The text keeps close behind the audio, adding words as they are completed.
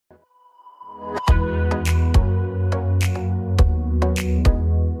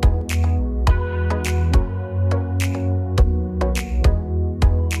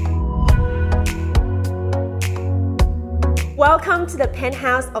to the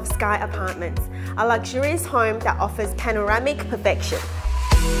penthouse of Sky Apartments, a luxurious home that offers panoramic perfection.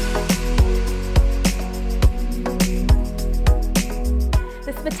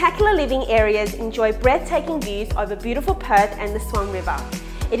 The spectacular living areas enjoy breathtaking views over beautiful Perth and the Swan River.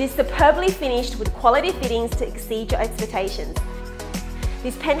 It is superbly finished with quality fittings to exceed your expectations.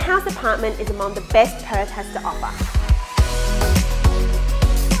 This penthouse apartment is among the best Perth has to offer.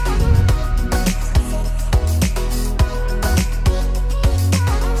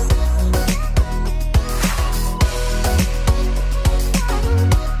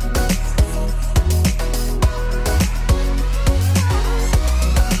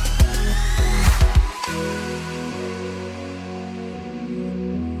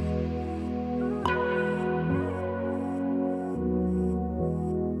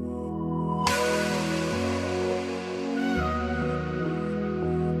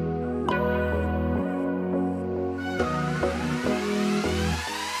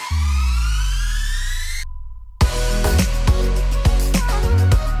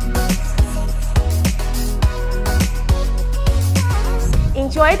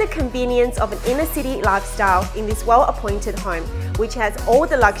 Enjoy the convenience of an inner city lifestyle in this well-appointed home, which has all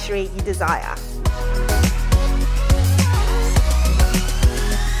the luxury you desire.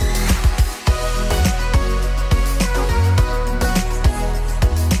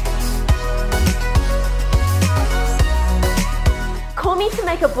 Call me to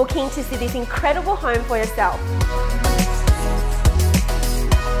make a booking to see this incredible home for yourself.